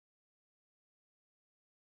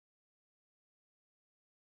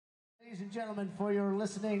Ladies and gentlemen, for your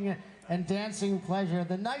listening and dancing pleasure,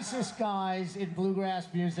 the nicest guys in bluegrass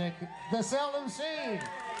music, the Seldom Scene.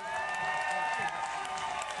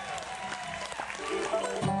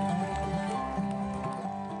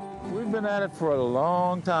 We've been at it for a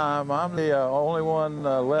long time. I'm the only one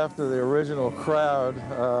left of the original crowd.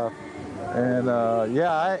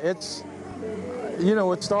 Yeah, it's, you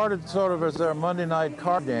know, it started sort of as our Monday night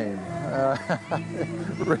card game,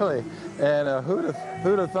 really. And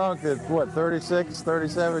who'd have thunk that, what, 36,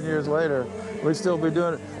 37 years later, we'd still be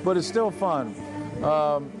doing it. But it's still fun.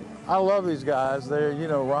 I love these guys. They're, you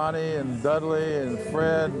know, Ronnie and Dudley and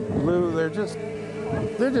Fred and Lou, they're just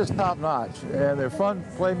top notch. And they're fun to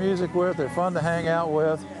play music with, they're fun to hang out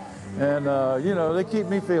with. And, you know, they keep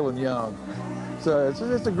me feeling young. So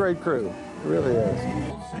it's a great crew, it really is.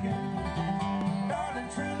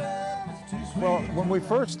 Well, when we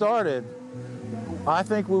first started, I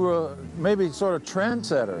think we were maybe sort of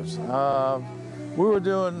trendsetters. We were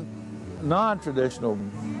doing non-traditional,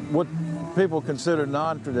 what people consider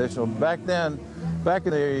non-traditional. Back then, back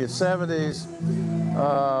in the 70s,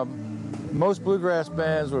 most bluegrass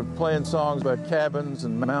bands were playing songs about cabins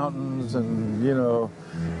and mountains and, you know,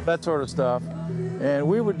 that sort of stuff. And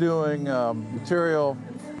we were doing material,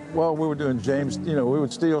 well, we were doing James, you know, we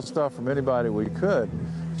would steal stuff from anybody we could.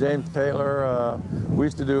 James Taylor, we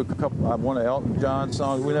used to do one of Elton John's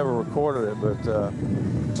songs. We never recorded it, but a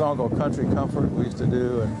song called Country Comfort we used to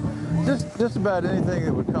do, and just about anything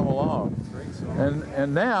that would come along.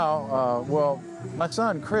 And now, well, my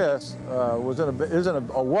son Chris was in a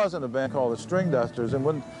band called the String Dusters, and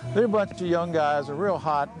when they were a bunch of young guys, a real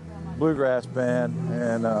hot bluegrass band,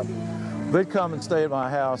 and they'd come and stay at my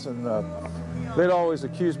house, and they'd always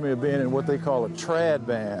accuse me of being in what they call a trad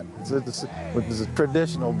band, which is a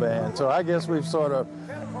traditional band. So I guess we've sort of,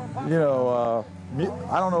 you know,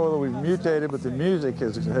 I don't know whether we've mutated, but the music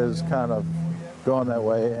has kind of gone that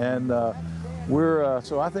way. And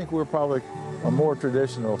so I think we're probably a more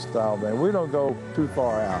traditional style band. We don't go too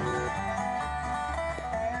far out.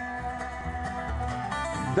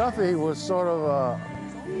 Duffey was sort of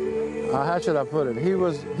how should I put it? He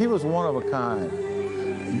was one of a kind.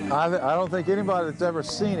 I don't think anybody that's ever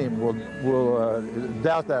seen him will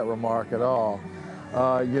doubt that remark at all.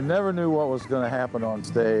 You never knew what was going to happen on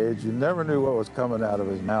stage. You never knew what was coming out of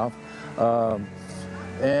his mouth. That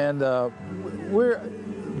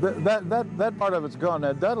part of it's gone.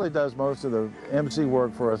 Now, Dudley does most of the MC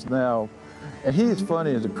work for us now, and he's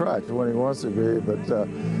funny as a crutch when he wants to be, but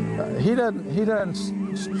he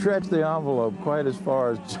doesn't stretch the envelope quite as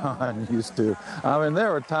far as John used to. I mean,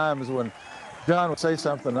 there were times when John would say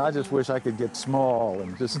something, I just wish I could get small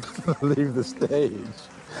and just leave the stage.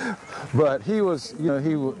 But he was, you know,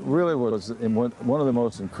 he really was one of the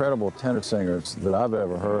most incredible tenor singers that I've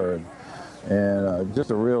ever heard. And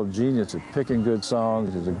just a real genius at picking good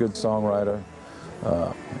songs. He's a good songwriter.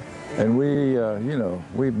 And we, you know,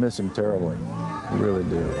 we miss him terribly. We really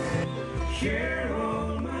do.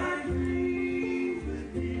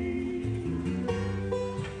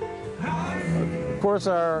 Of course,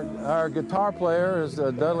 our guitar player is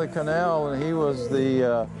Dudley Connell, and he was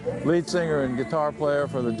the lead singer and guitar player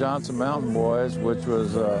for the Johnson Mountain Boys, which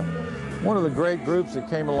was one of the great groups that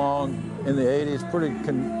came along in the 80s, pretty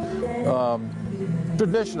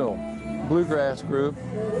traditional bluegrass group.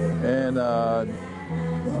 And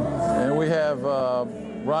we have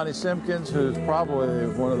Ronnie Simpkins, who's probably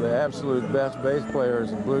one of the absolute best bass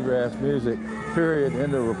players in bluegrass music, period,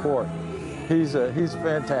 end of report. He's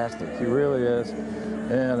fantastic, he really is,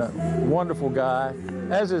 and a wonderful guy,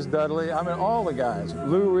 as is Dudley. I mean, all the guys.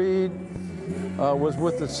 Lou Reed was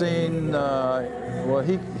with the Scene, well,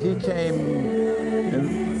 he came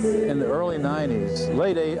in the early 90s,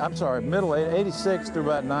 middle 80s, 86 through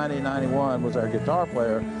about 90, 91 was our guitar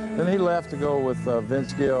player. Then he left to go with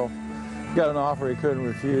Vince Gill, got an offer he couldn't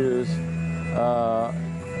refuse.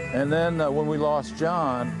 And then when we lost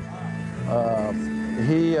John,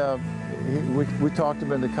 we talked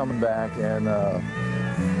him into coming back, and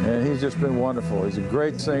he's just been wonderful. He's a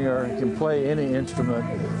great singer. He can play any instrument.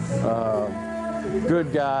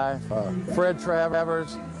 Good guy. Fred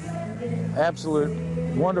Travers, absolute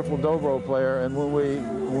wonderful dobro player. And when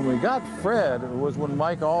we got Fred, it was when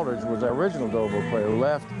Mike Eldridge was our original dobro player, who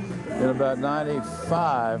left in about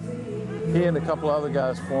 95. He and a couple other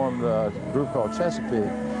guys formed a group called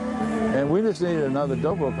Chesapeake. And we just needed another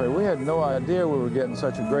dobro player. We had no idea we were getting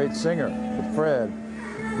such a great singer with Fred.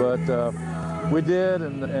 But we did,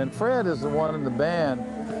 and Fred is the one in the band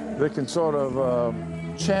that can sort of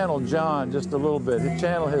channel John just a little bit. He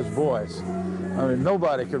channeled his voice. I mean,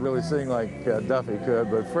 nobody could really sing like Duffey could,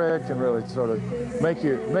 but Fred can really sort of make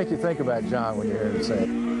you think about John when you hear him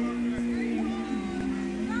sing.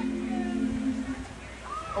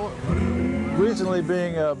 recently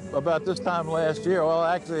being about this time last year. Well,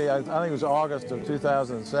 actually, I think it was August of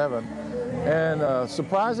 2007. And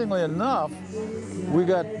surprisingly enough, we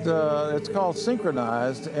got, it's called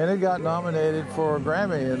Synchronized, and it got nominated for a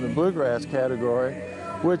Grammy in the bluegrass category,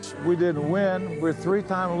 which we didn't win. We're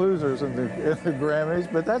three-time losers in the Grammys,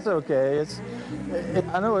 but that's okay.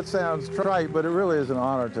 I know it sounds trite, but it really is an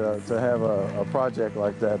honor to have a project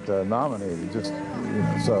like that nominated. Just,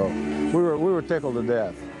 so we were tickled to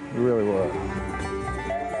death. We really were.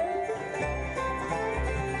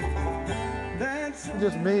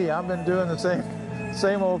 Just me. I've been doing the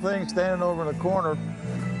same old thing, standing over in the corner,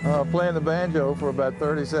 playing the banjo for about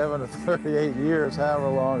 37 or 38 years, however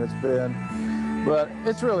long it's been. But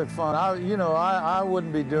it's really fun. I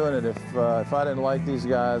wouldn't be doing it if I didn't like these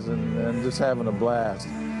guys and just having a blast.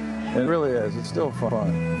 And it really is. It's still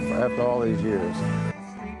fun after all these years.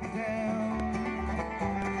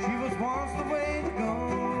 She was once the way to go,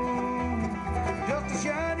 just a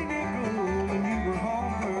shiny nickel, and you were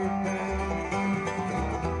homeward bound.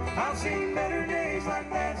 I've seen better days like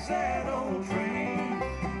that sad old train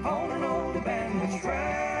on an old abandoned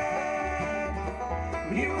track.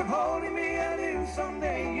 When you were holding me, I knew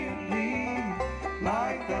someday you'd leave.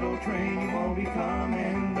 Like that old train, you won't be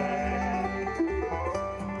coming back.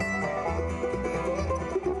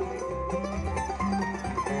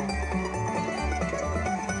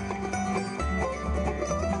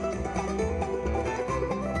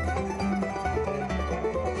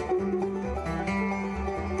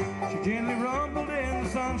 Gently rumbled in the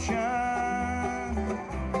sunshine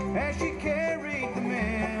as she carried the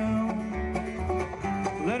mail.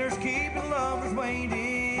 Letters keeping lovers waiting.